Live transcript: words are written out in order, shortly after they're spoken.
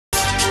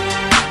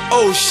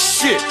Oh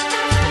shit,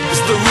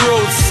 it's the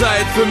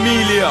Roadside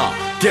familiar.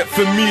 Get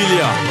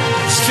familiar.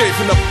 Straight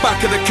from the back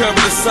of the curb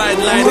and the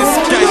sideline, it's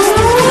gangsta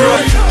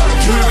grime.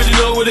 You already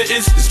know what it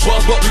is. It's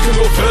bars, but we can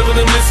go further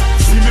than this.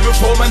 See me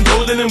before, man,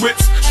 golden in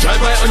whips. Drive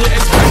by on your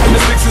X-Pack and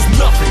the sticks is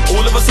nothing.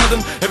 All of a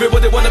sudden,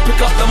 everybody wanna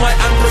pick up the mic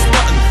and press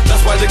button.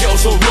 That's why they get all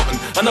so rotten.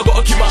 And I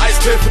gotta keep my eyes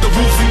clear for the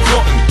wolves in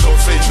cotton.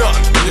 Don't say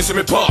nothing when you see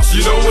me pass.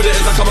 You know what it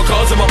is, I come a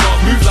cars in my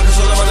mouth. Move like a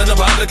Solomon in the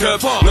back of the curb.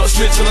 Not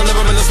snitching, I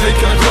never been a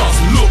snake in the grass.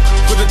 Look,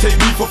 couldn't take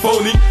me for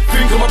phony.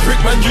 Think I'm a prick,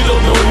 man, you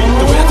don't know me.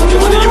 The way I take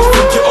your money, you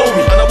think you owe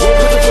me. And I won't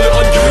put the bullet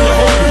on you and your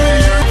homie.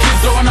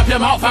 Don't run up your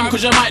mouth, fam,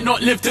 cause you might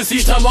not live to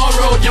see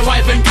tomorrow. Your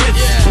wife and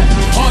kids.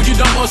 Are you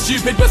dumb or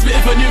stupid? But split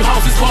if a new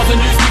house is part of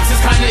news mix.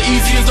 It's kinda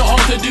easy, it's not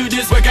hard to do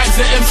this. We're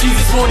gangster MCs,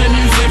 it's more than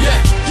music.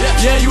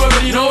 Yeah, you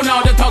already know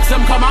now. The talks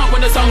them come out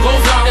when the sun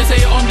goes down. They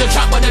say it on the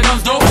track, but they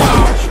don't know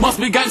how.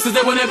 Must be gangsters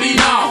they wanna be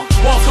now.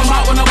 Walls come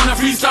out when I wanna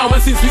freestyle.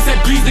 And since we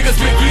said please, niggas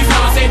spit please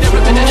now. I say they're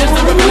ripping the ends,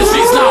 they're ripping the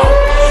streets now.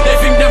 They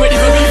think they're ready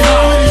for me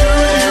now.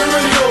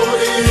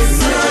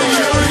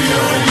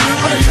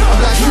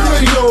 You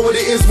already know what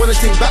it is when a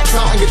thing backs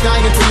out and you're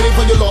dying to live.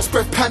 On your last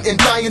breath, panting,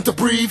 dying to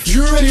breathe.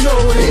 You already know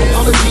what it is.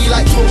 I'm a G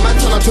like Tom Man,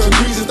 trying to turn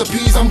breeze into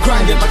peas. I'm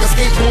grinding like a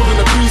skateboard in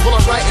the breeze. While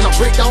I'm writing, I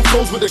break down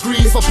flows with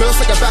degrees. If I burst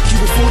like a back, you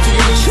will fall to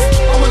your knees.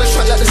 I'm on a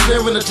track like the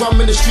snare and the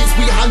drum in the streets.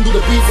 We handle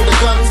the beat with the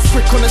guns.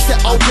 Quick on the set,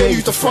 I'll dare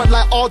you to front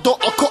like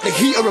R-Dot. I'll cut the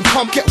heater and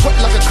pump. Get wet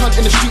like a cunt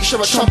in the street, share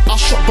a chump. I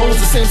shot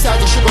bones the same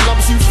size as sugar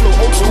lumps. You flow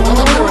old school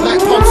like a pair of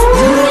light pumps.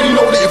 You already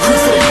know that you're crew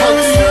for the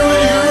punks.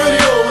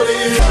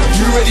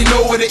 You already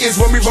know what it is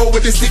when we roll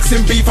with the sticks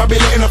and beef. I'll be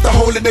letting off the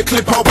whole of the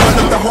clip. I'll burn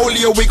up the whole of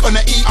your wig on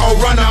the E. I'll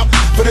run up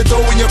for the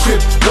dough in your crib,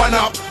 one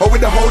up. Or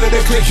with the whole of the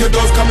clip, your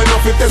door's coming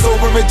off. If there's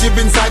over a jib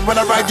inside when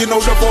I ride, you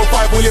know the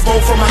 4-5 will you go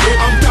from my hip.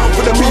 I'm down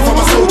for the beef, I'm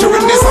a soldier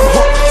in this. I'm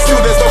hot,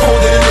 still there's no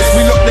holding in this.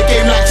 We lock the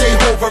game like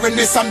J-Hover in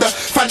this. I'm the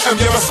phantom,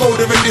 you're a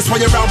scolder in this.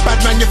 When you're around bad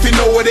man, if you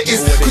know what it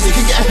is. Cause you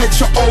can get a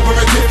headshot over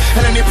a tip.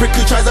 And any prick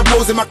who tries to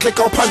pose in my click,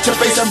 I'll punch your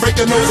face and break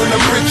your nose on the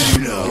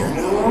bridge.